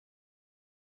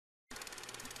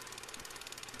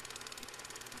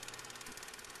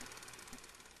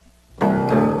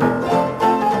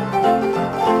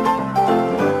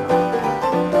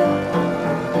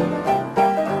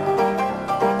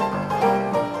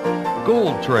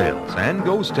Gold Trails and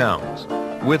Ghost Towns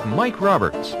with Mike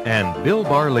Roberts and Bill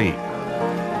Barlee.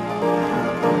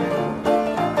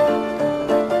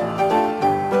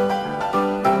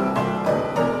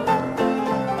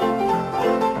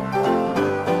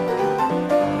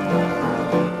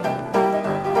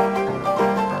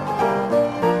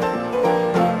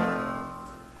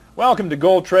 Welcome to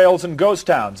Gold Trails and Ghost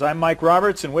Towns. I'm Mike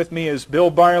Roberts, and with me is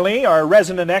Bill Barlee, our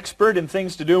resident expert in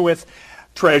things to do with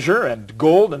treasure and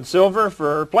gold and silver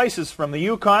for places from the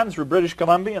Yukon through British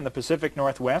Columbia and the Pacific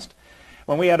Northwest.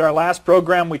 When we had our last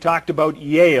program, we talked about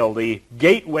Yale, the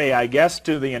gateway, I guess,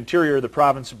 to the interior of the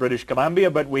province of British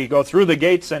Columbia, but we go through the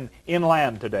gates and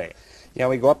inland today. Yeah,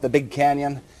 we go up the Big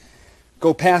Canyon,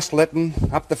 go past Lytton,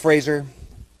 up the Fraser,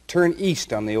 turn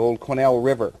east on the old Quesnel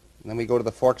River, and then we go to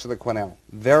the Forks of the Quesnel.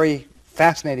 Very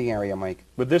fascinating area, Mike.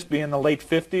 Would this be in the late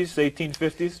 50s,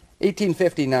 1850s?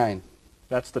 1859.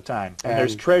 That's the time. And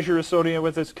there's treasure associated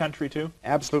with this country, too?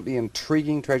 Absolutely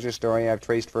intriguing treasure story I've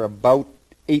traced for about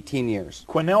 18 years.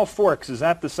 Quesnel Forks, is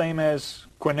that the same as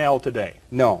Quesnel today?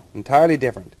 No, entirely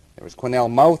different. There was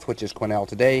Quesnel Mouth, which is Quesnel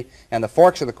today, and the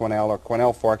Forks of the Quesnel are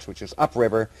Quesnel Forks, which is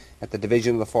upriver at the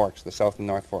division of the Forks, the South and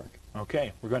North Fork.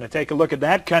 Okay, we're going to take a look at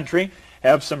that country,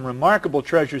 have some remarkable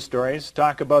treasure stories,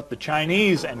 talk about the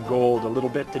Chinese and gold a little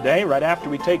bit today, right after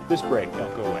we take this break.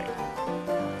 Don't go away.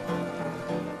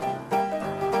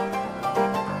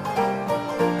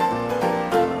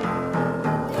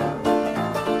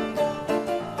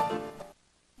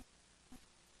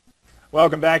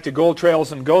 Welcome back to Gold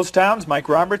Trails and Ghost Towns. Mike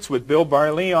Roberts with Bill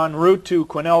Barlee en route to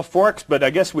Quesnel Forks, but I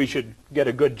guess we should get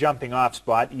a good jumping-off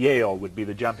spot. Yale would be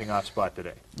the jumping-off spot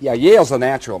today. Yeah, Yale's a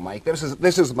natural, Mike. This is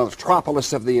the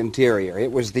metropolis of the interior.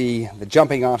 It was the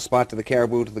jumping-off spot to the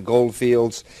Cariboo, to the gold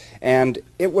fields, and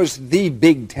it was the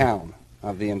big town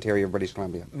of the interior of British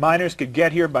Columbia. Miners could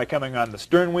get here by coming on the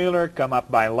sternwheeler, come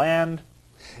up by land.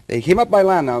 They came up by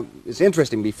land. Now, it's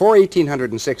interesting. Before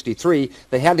 1863,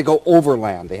 they had to go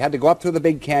overland. They had to go up through the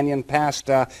Big Canyon, past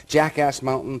Jackass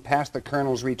Mountain, past the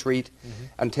Colonel's Retreat,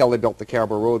 until they built the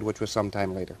Cariboo Road, which was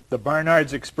sometime later. The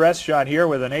Barnard's Express shot here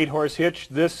with an 8-horse hitch.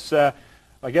 This, I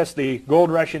guess the gold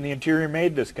rush in the interior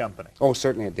made this company. Oh,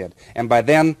 certainly it did. And by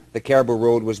then, the Cariboo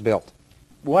Road was built.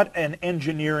 What an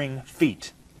engineering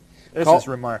feat. This is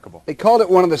remarkable. They called it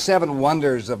one of the 7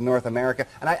 wonders of North America,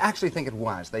 and I actually think it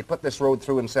was. They put this road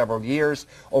through in several years,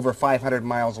 over 500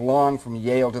 miles long, from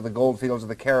Yale to the gold fields of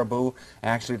the Cariboo,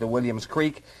 actually to Williams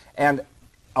Creek, and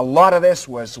a lot of this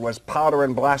was powder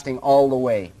and blasting all the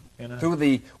way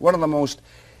through one of the most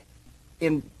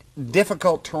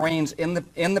difficult terrains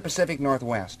in the Pacific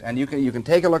Northwest. And you can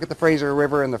take a look at the Fraser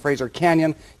River and the Fraser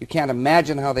Canyon. You can't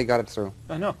imagine how they got it through.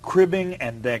 I know, cribbing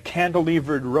and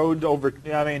cantilevered road over,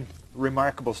 I mean,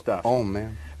 remarkable stuff. Oh,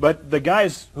 man. But the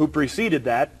guys who preceded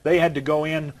that, they had to go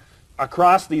in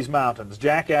across these mountains,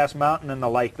 Jackass Mountain and the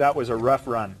like. That was a rough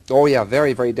run. Oh, yeah,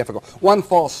 very, very difficult. One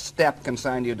false step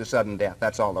consigned you to sudden death.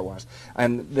 That's all there was.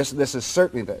 And this is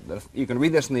certainly, you can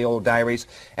read this in the old diaries,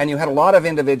 and you had a lot of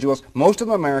individuals, most of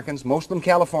them Americans, most of them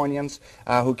Californians,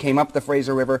 who came up the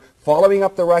Fraser River, following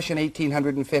up the rush in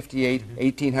 1858,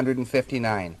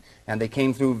 1859. And they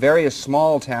came through various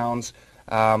small towns,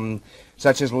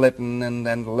 such as Lytton and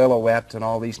then Lillooet and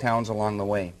all these towns along the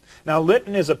way. Now,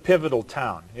 Lytton is a pivotal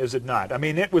town, is it not? I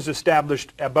mean, it was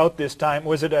established about this time.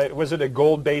 Was it a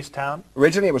gold-based town?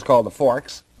 Originally, it was called the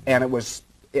Forks, and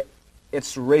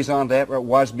its raison d'etre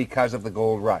was because of the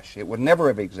gold rush. It would never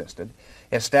have existed.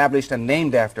 Established and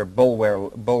named after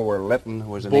Bulwer Lytton, who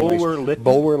was an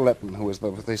Bulwer Lytton, who was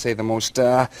they say the most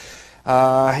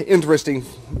interesting.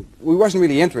 He wasn't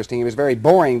really interesting. He was very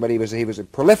boring, but he was a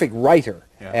prolific writer.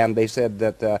 Yeah. And they said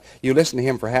that you listen to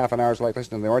him for half an hour is like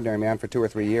listening to the ordinary man for 2 or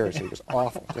 3 years. He was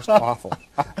awful, just awful.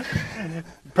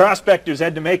 Prospectors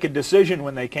had to make a decision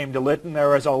when they came to Lytton. There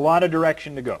was a lot of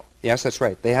direction to go. Yes, that's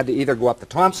right. They had to either go up the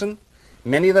Thompson.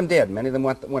 Many of them did. Many of them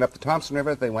went up the Thompson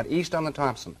River. They went east on the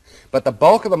Thompson. But the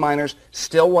bulk of the miners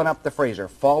still went up the Fraser,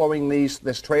 following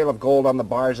this trail of gold on the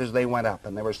bars as they went up.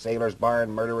 And there was Sailor's Bar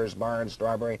and Murderer's Bar and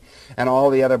Strawberry and all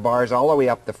the other bars all the way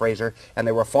up the Fraser. And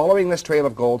they were following this trail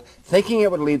of gold, thinking it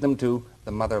would lead them to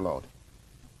the Mother Lode.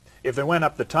 If they went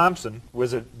up the Thompson,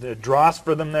 was it the dross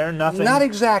for them there? Nothing? Not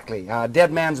exactly.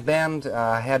 Dead Man's Bend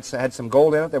had some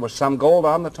gold in it. There was some gold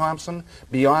on the Thompson.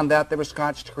 Beyond that, there was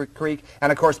Scotch Creek.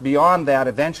 And, of course, beyond that,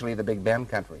 eventually, the Big Bend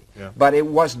country. Yeah. But it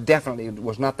was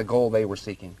not the gold they were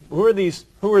seeking. Who are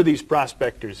these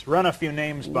prospectors? Run a few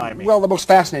names by me. Well, the most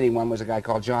fascinating one was a guy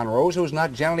called John Rose, who was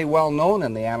not generally well known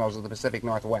in the annals of the Pacific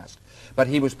Northwest. But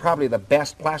he was probably the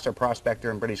best placer prospector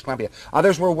in British Columbia.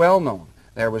 Others were well known.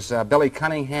 There was Billy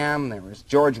Cunningham. There was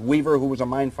George Weaver, who was a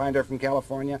mine finder from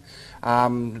California.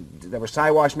 There was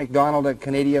Siwash McDonald, a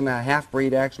Canadian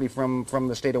half-breed, actually, from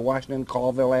the state of Washington,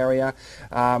 Colville area.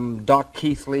 Doc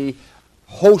Keithley,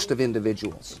 host of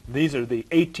individuals. These are the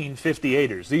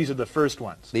 1858ers. These are the first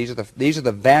ones. These are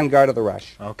the vanguard of the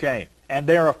rush. Okay. And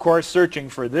they're, of course, searching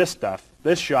for this stuff.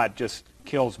 This shot just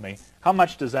kills me. How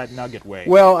much does that nugget weigh?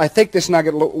 Well, I think this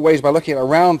nugget weighs, by looking at it,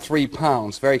 around 3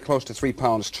 pounds, very close to 3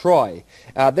 pounds troy.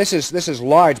 This is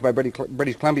large by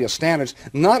British Columbia standards,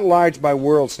 not large by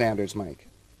world standards, Mike.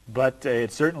 But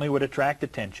it certainly would attract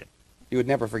attention. You would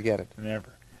never forget it. Never.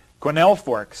 Quesnel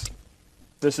Forks.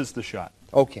 This is the shot.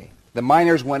 Okay. The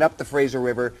miners went up the Fraser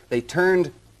River. They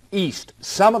turned east.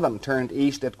 Some of them turned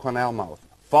east at Quesnel Mouth,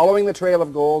 following the trail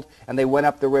of gold, and they went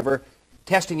up the river,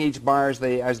 testing each bar as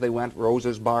they went,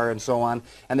 Rose's Bar and so on,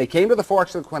 and they came to the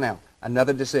forks of the Quesnel.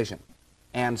 Another decision.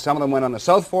 And some of them went on the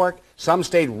South Fork, some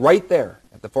stayed right there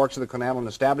at the forks of the Quesnel and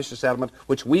established a settlement,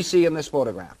 which we see in this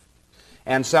photograph.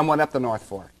 And some went up the North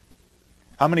Fork.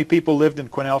 How many people lived in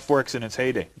Quesnel Forks in its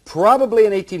heyday? Probably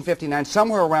in 1859,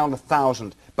 somewhere around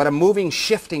 1,000, but a moving,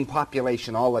 shifting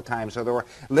population all the time. So there were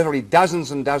literally dozens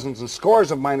and dozens and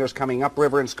scores of miners coming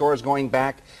upriver and scores going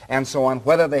back and so on.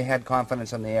 Whether they had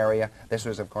confidence in the area, this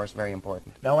was, of course, very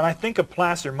important. Now, when I think of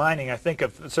placer mining, I think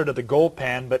of sort of the gold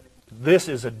pan, but this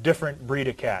is a different breed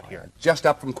of cat here. Just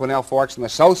up from Quesnel Forks on the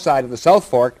south side of the South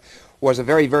Fork was a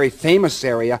very, very famous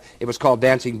area. It was called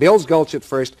Dancing Bill's Gulch at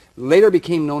first, later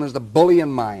became known as the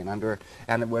Bullion Mine,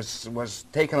 and it was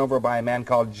taken over by a man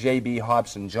called J.B.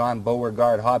 Hobson, John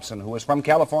Beauregard Hobson, who was from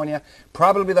California,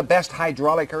 probably the best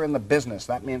hydraulicer in the business.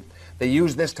 That means they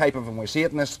used this type of, and we see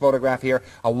it in this photograph here,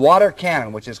 a water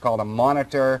cannon, which is called a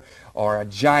monitor or a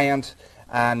giant,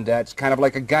 and it's kind of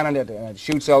like a gun, and it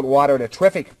shoots out water at a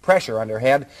terrific pressure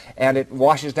underhead, and it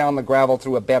washes down the gravel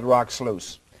through a bedrock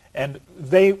sluice. And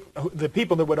the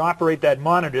people that would operate that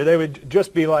monitor, they would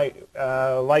just be like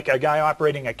a guy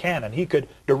operating a cannon. He could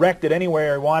direct it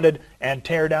anywhere he wanted and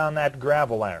tear down that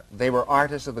gravel there. They were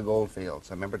artists of the gold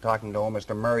fields. I remember talking to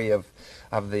Mr. Murray of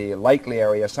the Likely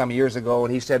area some years ago,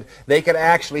 and he said they could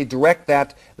actually direct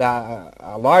that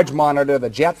a large monitor, the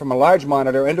jet from a large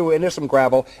monitor into some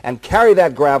gravel, and carry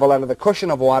that gravel under the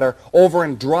cushion of water over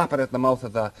and drop it at the mouth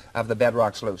of the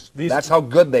bedrock sluice. That's how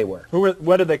good they were.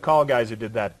 What did they call guys who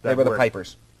did that? They were the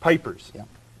pipers. Pipers. Yeah.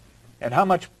 And how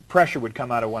much pressure would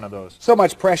come out of one of those? So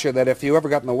much pressure that if you ever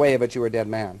got in the way of it, you were a dead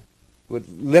man. It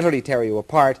would literally tear you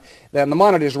apart. Then the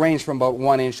monitors ranged from about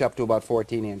 1 inch up to about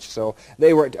 14 inch. So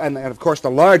they were, and of course the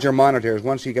larger monitors,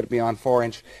 once you get beyond 4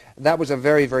 inch, that was a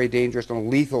very, very dangerous and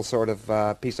lethal sort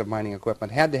of piece of mining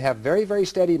equipment. Had to have very, very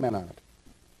steady men on it.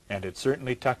 And it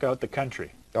certainly took out the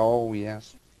country. Oh,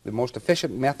 yes. The most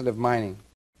efficient method of mining.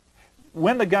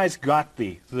 When the guys got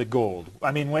the gold,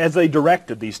 I mean, as they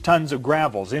directed these tons of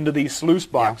gravels into these sluice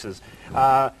boxes,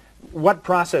 what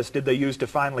process did they use to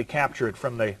finally capture it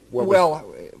from the...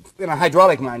 Well, in a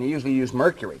hydraulic mine, you usually use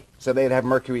mercury. So they'd have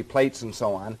mercury plates and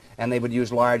so on, and they would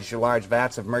use large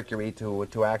vats of mercury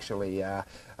to actually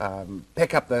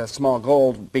pick up the small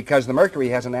gold, because the mercury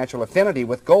has a natural affinity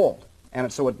with gold,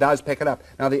 and so it does pick it up.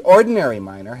 Now, the ordinary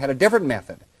miner had a different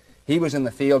method. He was in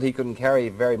the field. He couldn't carry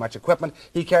very much equipment.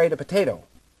 He carried a potato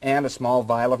and a small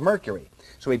vial of mercury.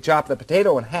 So he'd chop the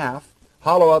potato in half,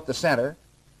 hollow out the center,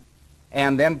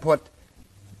 and then put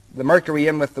the mercury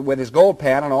in with his gold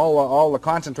pan and all the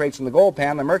concentrates in the gold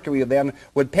pan. The mercury then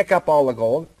would pick up all the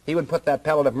gold. He would put that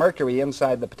pellet of mercury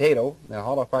inside the potato, the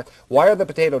hollow part, wire the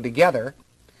potato together,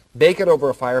 bake it over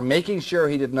a fire, making sure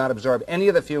he did not absorb any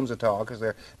of the fumes at all, because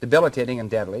they're debilitating and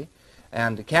deadly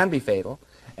and can be fatal.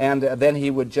 And then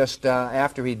he would just,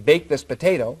 after he'd baked this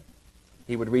potato,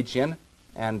 he would reach in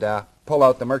and pull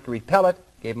out the mercury pellet,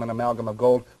 gave him an amalgam of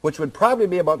gold, which would probably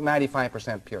be about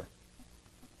 95% pure.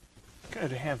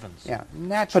 Good heavens. Yeah,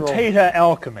 natural. Potato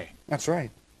alchemy. That's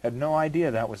right. Had no idea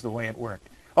that was the way it worked.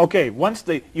 Okay,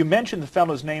 you mentioned the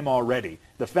fellow's name already,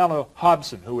 the fellow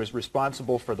Hobson, who is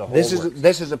responsible for the whole works.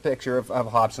 This is a picture of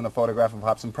Hobson, a photograph of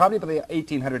Hobson, probably by the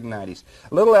 1890s.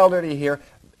 A little elderly here,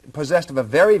 possessed of a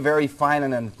very, very fine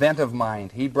and inventive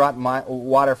mind. He brought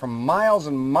water from miles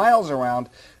and miles around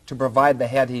to provide the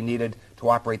head he needed to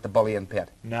operate the bullion pit.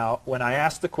 Now, when I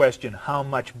asked the question, how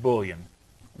much bullion?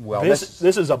 Well, this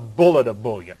is a bullet of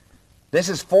bullion. This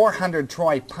is 400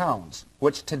 troy pounds,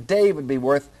 which today would be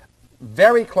worth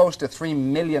very close to $3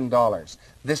 million.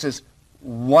 This is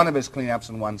one of his cleanups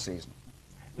in one season.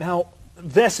 Now,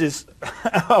 this is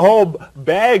a whole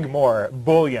bag more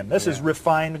bullion. This is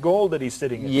refined gold that he's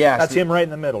sitting in. Yes. That's him right in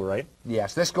the middle, right?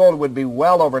 Yes, this gold would be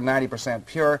well over 90%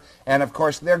 pure, and of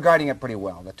course they're guarding it pretty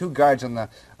well. The two guards in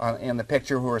the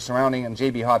picture who are surrounding, and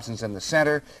J.B. Hobson's in the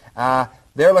center,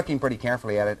 they're looking pretty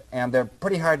carefully at it, and they're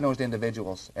pretty hard-nosed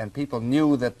individuals. And people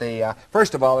knew that they,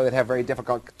 first of all, they would have a very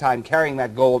difficult time carrying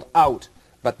that gold out.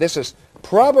 But this is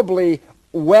probably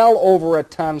well over a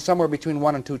ton, somewhere between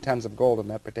 1 and 2 tons of gold in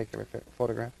that particular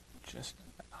photograph.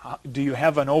 Do you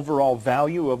have an overall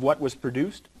value of what was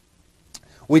produced?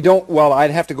 We don't, well,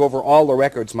 I'd have to go over all the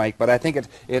records, Mike, but I think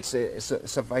it's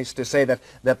suffice to say that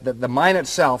the mine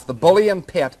itself, the bullion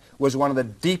pit, was one of the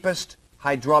deepest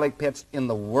hydraulic pits in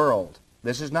the world.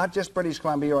 This is not just British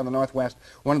Columbia or the Northwest,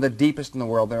 one of the deepest in the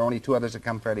world. There are only 2 others that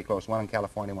come fairly close, one in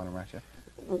California, one in Russia.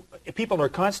 People are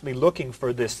constantly looking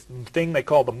for this thing they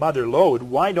call the mother lode.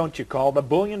 Why don't you call the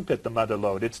bullion pit the mother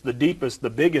lode? It's the deepest, the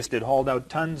biggest. It hauled out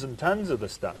tons and tons of the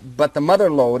stuff. But the mother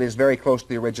lode is very close to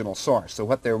the original source. So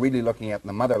what they're really looking at in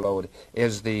the mother lode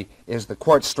is the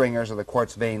quartz stringers or the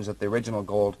quartz veins that the original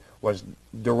gold was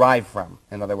derived from.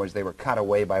 In other words, they were cut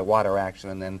away by water action,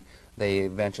 and then they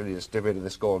eventually distributed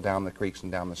this gold down the creeks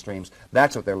and down the streams.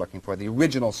 That's what they're looking for, the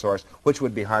original source, which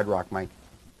would be hard rock, Mike.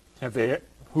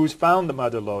 Who's found the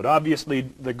mother lode? Obviously,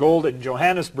 the gold in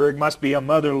Johannesburg must be a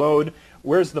mother lode.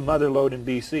 Where's the mother lode in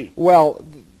B.C.? Well,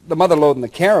 the mother lode in the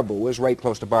Cariboo is right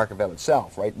close to Barkerville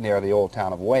itself, right near the old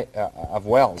town of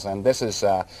Wells, and this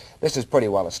is pretty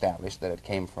well established that it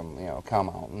came from Cow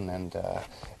Mountain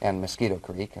and Mosquito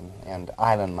Creek and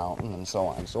Island Mountain and so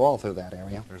on, so all through that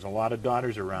area. There's a lot of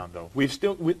daughters around, though.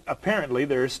 Apparently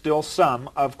there's still some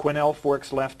of Quesnel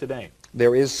Forks left today.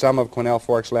 There is some of Quesnel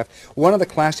Forks left. One of the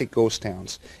classic ghost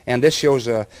towns, and this shows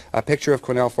a picture of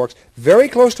Quesnel Forks, very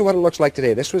close to what it looks like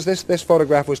today. This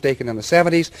photograph was taken in the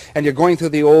 70s, and you're going through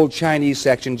the old Chinese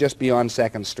section just beyond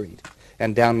 2nd Street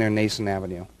and down near Nason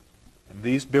Avenue. And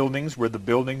these buildings were the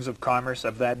buildings of commerce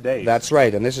of that day. That's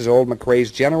right, and this is old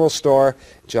McRae's General Store.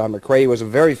 John McRae was a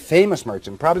very famous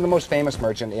merchant, probably the most famous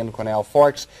merchant in Quesnel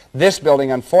Forks. This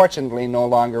building, unfortunately, no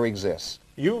longer exists.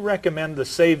 You recommend the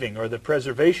saving or the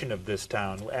preservation of this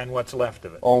town and what's left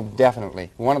of it? Oh, definitely.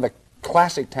 One of the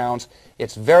classic towns.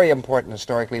 It's very important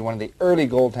historically. One of the early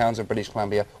gold towns of British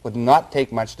Columbia. Would not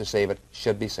take much to save it.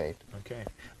 Should be saved. Okay.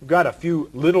 We've got a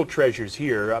few little treasures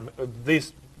here.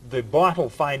 The bottle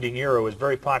finding era was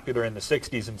very popular in the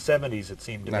 60s and 70s, it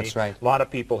seemed to me. That's right. A lot of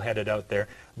people headed out there.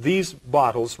 These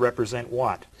bottles represent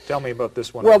what? Tell me about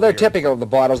this one. Well, they're typical of the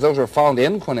bottles. Those were found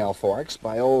in Quesnel Forks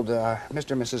by old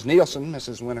Mr. and Mrs. Nielsen,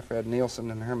 Mrs. Winifred Nielsen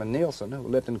and Herman Nielsen, who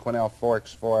lived in Quesnel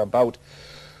Forks for about,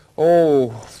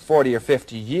 40 or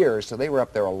 50 years, so they were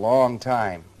up there a long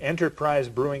time. Enterprise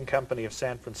Brewing Company of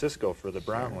San Francisco for the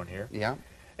brown one here. Yeah.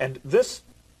 And this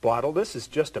bottle, this is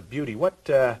just a beauty.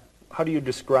 How do you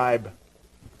describe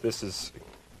this? Is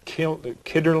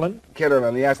Kitterland?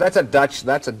 Kitterland, yes. That's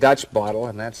a Dutch bottle,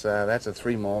 and that's a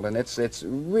 3 mold, and it's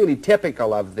really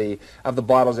typical of the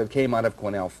bottles that came out of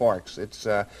Quesnel Forks.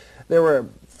 There were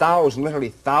literally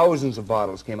thousands of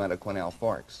bottles came out of Quesnel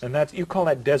Forks. And you call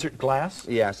that desert glass?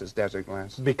 Yes, it's desert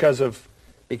glass. Because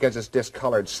it's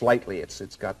discolored slightly.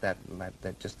 It's got that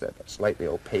slightly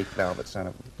opaque velvet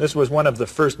center. This was one of the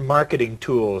first marketing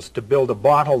tools to build a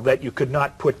bottle that you could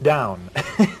not put down.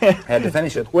 Had to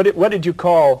finish it. What did you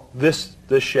call this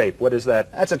shape? What is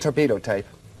that? That's a torpedo type.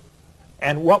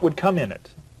 And what would come in it?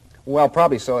 Well,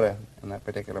 probably soda in that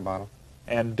particular bottle.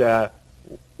 And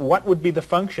what would be the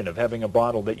function of having a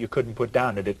bottle that you couldn't put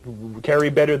down? Did it carry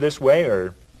better this way,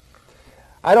 or?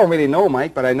 I don't really know,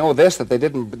 Mike, but I know this, that they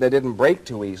didn't break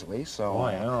too easily. So,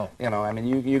 I know. I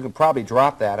mean, you could probably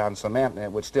drop that on cement, and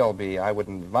it would still be. I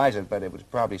wouldn't advise it, but it would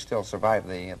probably still survive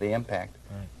the impact.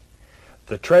 Right.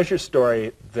 The treasure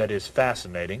story that is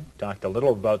fascinating. Talked a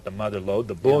little about the mother lode.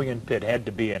 The bullion pit had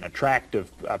to be an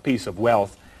attractive piece of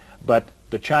wealth, but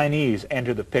the Chinese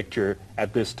enter the picture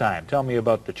at this time. Tell me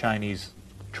about the Chinese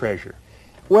treasure.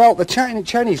 Well, the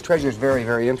Chinese treasure is very,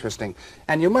 very interesting.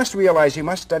 And you must realize, you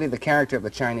must study the character of the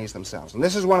Chinese themselves. And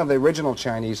this is one of the original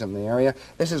Chinese in the area.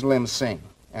 This is Lim Sing.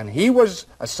 And he was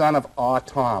a son of Ah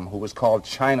Tom, who was called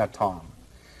China Tom.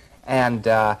 And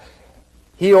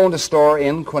he owned a store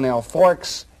in Quesnel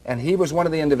Forks, and he was one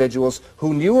of the individuals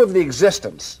who knew of the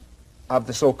existence of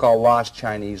the so-called lost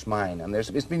Chinese mine. And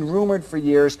it's been rumored for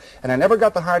years, and I never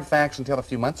got the hard facts until a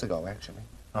few months ago, actually.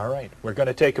 All right. We're going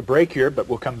to take a break here, but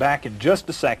we'll come back in just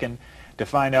a second to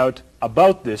find out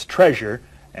about this treasure,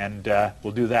 and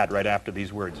we'll do that right after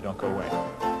these words. Don't go away.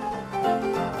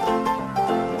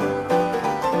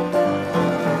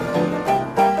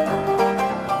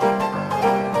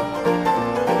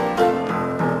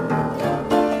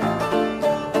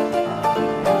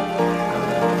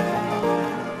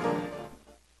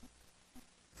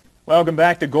 Welcome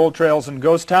back to Gold Trails and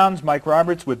Ghost Towns. Mike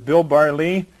Roberts with Bill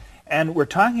Barlee, and we're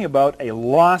talking about a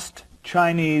lost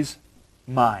Chinese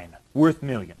mine worth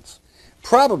millions.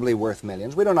 Probably worth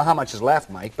millions. We don't know how much is left,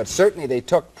 Mike, but certainly they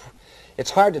took,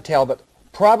 it's hard to tell, but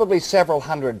probably several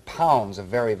hundred pounds of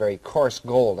very, very coarse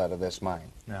gold out of this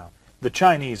mine. Now, the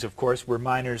Chinese, of course, were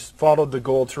miners, followed the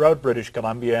gold throughout British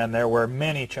Columbia, and there were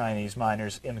many Chinese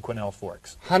miners in Quesnel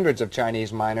Forks. Hundreds of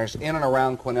Chinese miners in and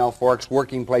around Quesnel Forks,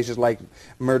 working places like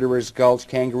Murderer's Gulch,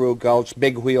 Kangaroo Gulch,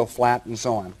 Big Wheel Flat, and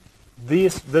so on.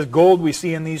 The gold we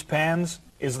see in these pans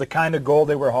is the kind of gold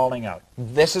they were hauling out.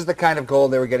 This is the kind of gold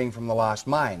they were getting from the lost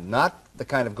mine, not the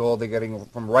kind of gold they're getting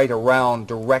from right around,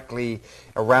 directly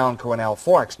around Quesnel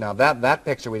Forks. Now, that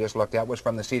picture we just looked at was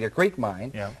from the Cedar Creek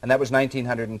mine, and that was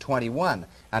 1921.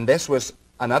 And this was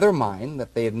another mine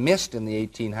that they had missed in the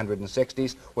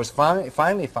 1860s, was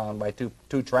finally found by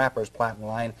two trappers, Platt and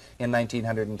Line, in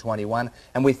 1921.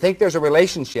 And we think there's a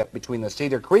relationship between the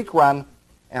Cedar Creek run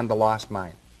and the lost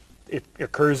mine. It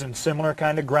occurs in similar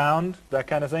kind of ground, that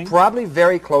kind of thing? Probably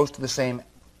very close to the same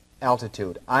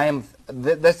altitude.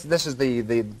 This is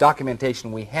the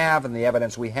documentation we have and the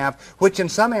evidence we have, which in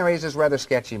some areas is rather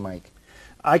sketchy, Mike.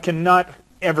 I cannot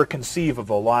ever conceive of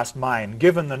a lost mine,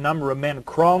 given the number of men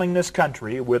crawling this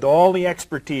country with all the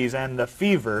expertise and the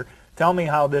fever. Tell me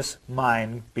how this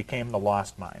mine became the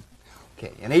lost mine.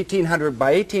 Okay, by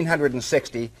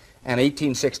 1860, and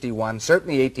 1861,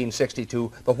 certainly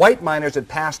 1862, the white miners had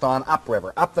passed on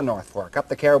upriver, up the North Fork, up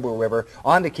the Cariboo River,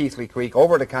 onto Keithley Creek,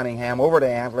 over to Cunningham, over to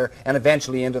Antler, and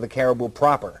eventually into the Cariboo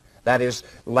proper. That is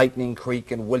Lightning Creek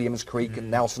and Williams Creek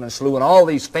and Nelson and Slough and all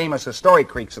these famous historic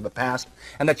creeks of the past.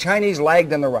 And the Chinese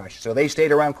lagged in the rush, so they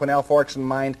stayed around Quesnel Forks and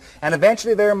mined, and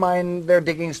eventually their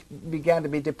diggings began to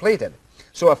be depleted.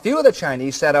 So a few of the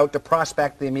Chinese set out to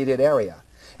prospect the immediate area.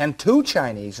 And two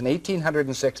Chinese in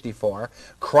 1864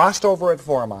 crossed over at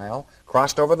 4 Mile,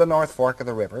 crossed over the North Fork of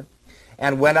the river,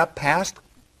 and went up past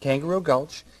Kangaroo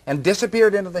Gulch and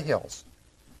disappeared into the hills.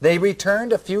 They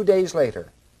returned a few days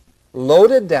later,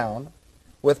 loaded down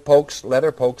with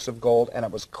leather pokes of gold, and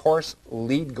it was coarse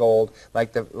lead gold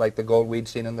like the gold we'd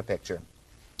seen in the picture.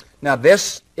 Now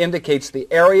this indicates the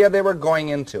area they were going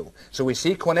into. So we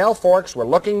see Quesnel Forks, we're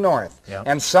looking north,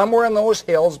 and somewhere in those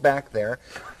hills back there,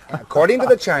 according to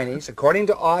the Chinese, according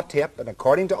to Ah Tip, and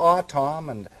according to Ah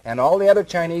Tom, and all the other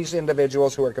Chinese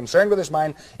individuals who were concerned with this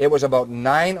mine, it was about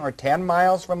 9 or 10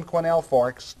 miles from Quesnel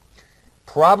Forks,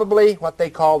 probably what they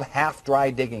called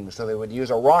half-dry digging, so they would use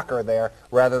a rocker there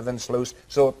rather than sluice,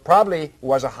 so it probably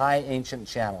was a high ancient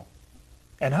channel.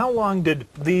 And how long did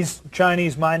these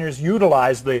Chinese miners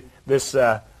utilize this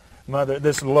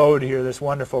load here, this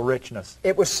wonderful richness?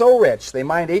 It was so rich, they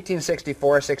mined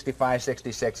 1864, 65,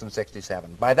 66, and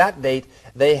 67. By that date,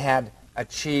 they had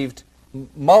achieved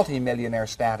multimillionaire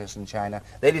status in China.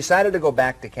 They decided to go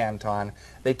back to Canton.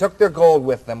 They took their gold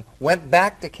with them, went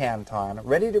back to Canton,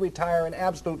 ready to retire in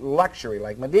absolute luxury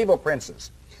like medieval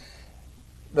princes.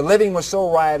 The living was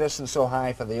so riotous and so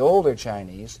high for the older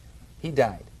Chinese, he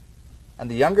died. And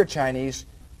the younger Chinese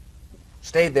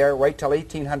stayed there right till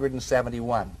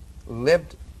 1871.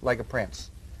 Lived like a prince.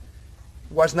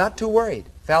 Was not too worried.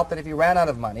 Felt that if he ran out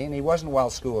of money, and he wasn't well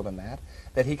schooled in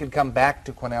that he could come back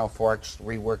to Quesnel Forks,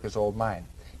 rework his old mine.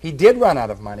 He did run out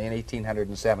of money in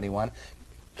 1871.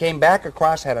 Came back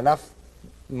across, had enough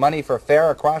money for fare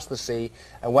across the sea,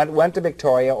 and went to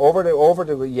Victoria, over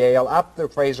to Yale, up the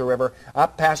Fraser River,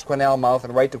 up past Quesnel Mouth,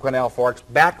 and right to Quesnel Forks,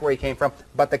 back where he came from.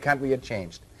 But the country had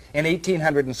changed. In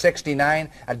 1869,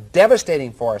 a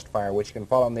devastating forest fire, which you can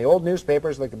follow in the old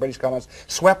newspapers like the British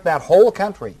colonists, swept that whole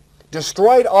country,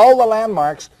 destroyed all the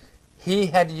landmarks he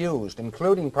had used,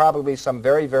 including probably some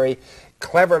very, very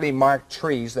cleverly marked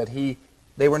trees that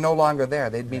they were no longer there.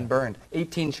 They'd been burned.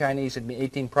 18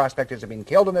 prospectors had been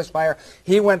killed in this fire.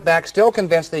 He went back still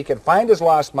convinced that he could find his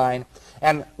lost mine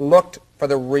and looked for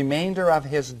the remainder of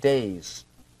his days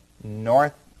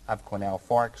north of Quesnel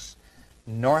Forks,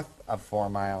 north of 4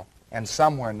 Mile, and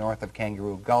somewhere north of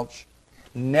Kangaroo Gulch.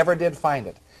 Never did find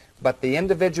it. But the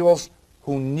individuals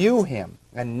who knew him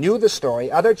and knew the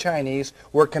story, other Chinese,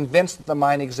 were convinced that the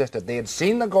mine existed. They had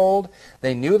seen the gold,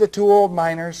 they knew the two old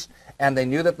miners, and they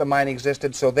knew that the mine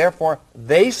existed, so therefore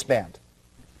they spent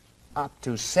up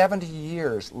to 70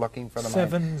 years looking for the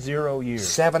mine. 70 years.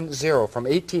 70, from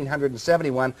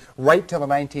 1871 right till the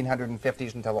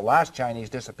 1950s, until the last Chinese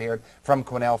disappeared from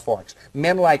Quesnel Forks.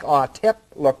 Men like Ah Tip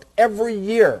looked every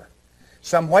year.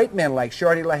 Some white men like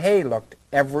Shorty LaHaye looked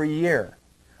every year.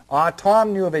 Ah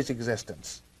Tom knew of his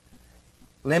existence.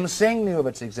 Lim Sing knew of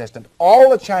its existence.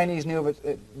 All the Chinese knew of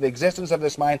the existence of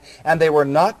this mine, and they were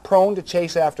not prone to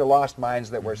chase after lost mines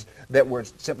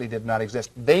that simply did not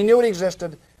exist. They knew it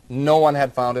existed. No one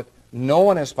had found it. No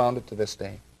one has found it to this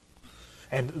day.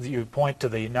 And you point to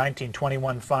the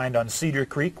 1921 find on Cedar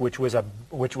Creek, which was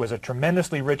a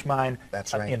tremendously rich mine.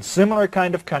 That's right. In similar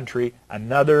kind of country,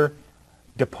 another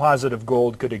deposit of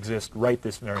gold could exist right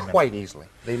this very minute. Quite easily.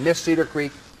 They missed Cedar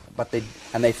Creek,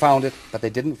 and they found it, but they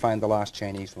didn't find the lost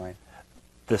Chinese mine.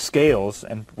 The scales,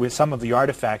 and with some of the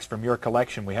artifacts from your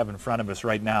collection we have in front of us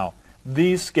right now,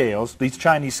 these scales, these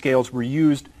Chinese scales, were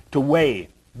used to weigh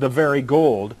the very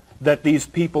gold that these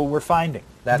people were finding.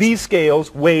 These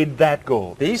scales weighed that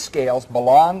gold. These scales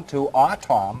belonged to Ah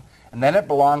Tom, and then it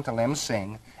belonged to Lim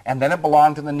Sing, and then it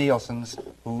belonged to the Nielsens,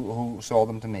 who sold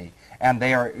them to me. And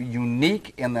they are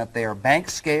unique in that they are bank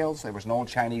scales. There was an old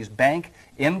Chinese bank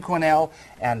in Quesnel,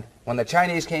 and when the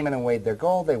Chinese came in and weighed their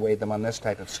gold, they weighed them on this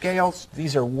type of scales.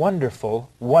 These are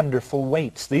wonderful, wonderful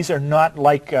weights. These are not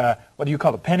like, what do you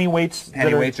call it, penny weights?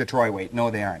 Penny weights or troy weight. No,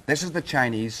 they aren't. This is the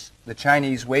Chinese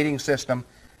weighting system,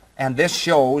 and this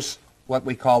shows what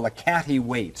we call the catty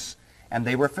weights. And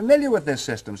they were familiar with this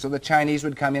system, so the Chinese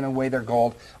would come in and weigh their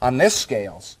gold on this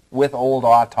scales with old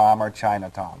Ah Tom or China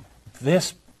Tom.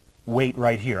 This weight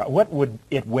right here, what would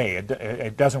it weigh?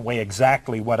 It doesn't weigh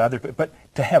exactly what other, but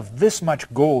to have this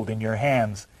much gold in your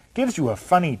hands gives you a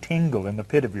funny tingle in the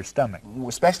pit of your stomach.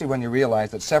 Especially when you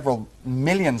realize that several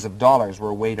millions of dollars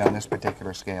were weighed on this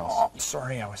particular scales. Oh,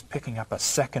 sorry, I was picking up a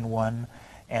second one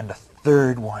and a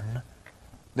third one.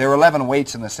 There were 11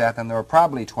 weights in the set, and there were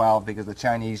probably 12 because the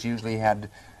Chinese usually had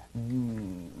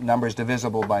numbers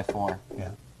divisible by 4. Yeah.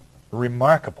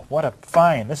 Remarkable. What a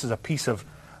find. This is a piece of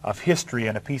history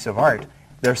and a piece of art.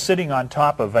 They're sitting on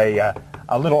top of a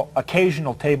little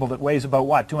occasional table that weighs about,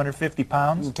 what, 250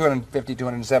 pounds? 250,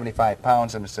 275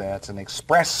 pounds, and it's an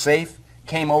express safe.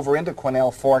 Came over into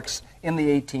Quesnel Forks in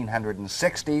the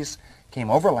 1860s. Came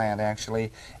overland,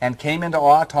 actually, and came into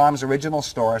Ah Tom's original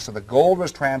store, so the gold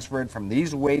was transferred from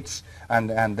these weights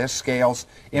and this scales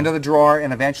into the drawer,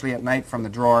 and eventually at night from the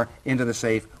drawer into the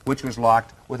safe, which was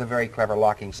locked with a very clever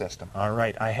locking system. All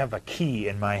right, I have a key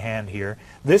in my hand here.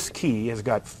 This key has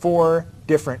got 4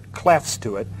 different clefts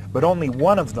to it, but only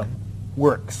one of them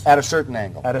works. At a certain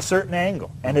angle. At a certain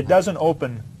angle, and it doesn't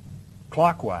open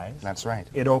clockwise. That's right.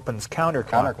 It opens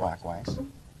counterclockwise. Counterclockwise.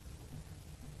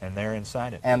 And they're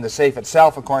inside it. And the safe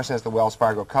itself, of course, has the Wells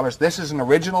Fargo colors. This is an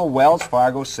original Wells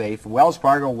Fargo safe. Wells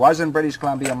Fargo was in British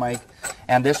Columbia, Mike,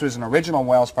 and this was an original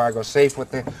Wells Fargo safe with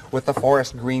the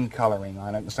forest green coloring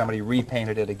on it, and somebody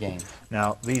repainted it again.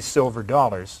 Now, these silver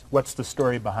dollars, what's the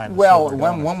story behind the silver dollars?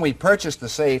 Well, when we purchased the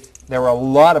safe, there were a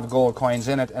lot of gold coins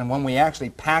in it, and when we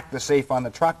actually packed the safe on the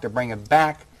truck to bring it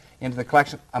back into the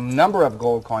collection, a number of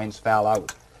gold coins fell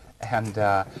out.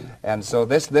 And so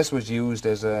this was used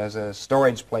as a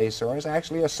storage place, or as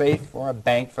actually a safe or a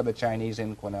bank for the Chinese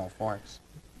in Quesnel Forks.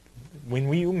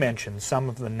 When you mention some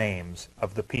of the names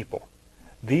of the people,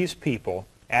 these people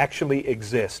actually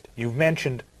exist. You've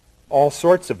mentioned all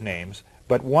sorts of names,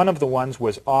 but one of the ones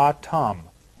was Ah Tom,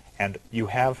 and you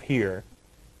have here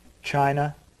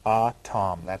China Ah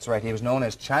Tom. That's right. He was known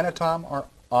as China Tom or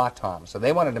Ah Tom. So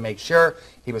they wanted to make sure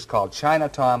he was called China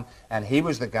Tom, and he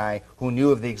was the guy who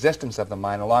knew of the existence of the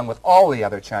mine, along with all the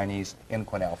other Chinese in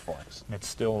Quesnel Forks. It's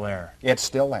still there. It's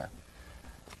still there.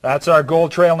 That's our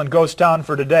Gold Trail and Ghost Town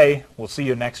for today. We'll see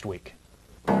you next week.